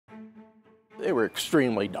They were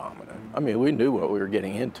extremely dominant. I mean, we knew what we were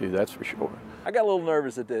getting into, that's for sure. I got a little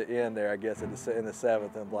nervous at the end there, I guess, in the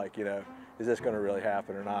seventh. I'm like, you know, is this going to really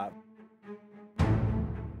happen or not?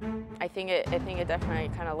 I think it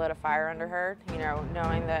definitely kind of lit a fire under her, you know,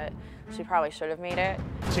 knowing that she probably should have made it.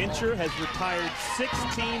 Tincher has retired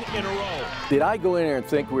 16 in a row. Did I go in there and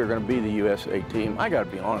think we were going to be the USA team? I got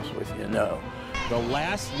to be honest with you, no. The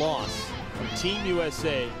last loss from Team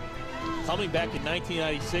USA coming back in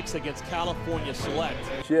 1996 against California Select.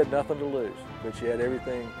 She had nothing to lose, but she had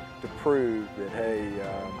everything to prove that, hey,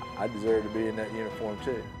 I deserve to be in that uniform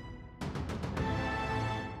too.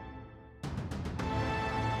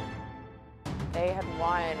 They had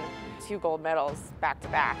won 2 gold medals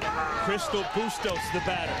back-to-back. Crystal Bustos, the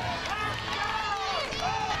batter.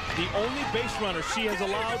 The only base runner she has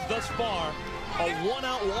allowed thus far, a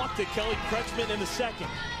one-out walk to Kelly Kretschmann in the second.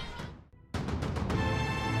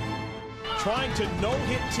 Trying to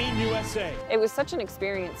no-hit Team USA. It was such an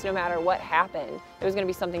experience, no matter what happened. It was going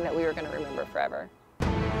to be something that we were going to remember forever.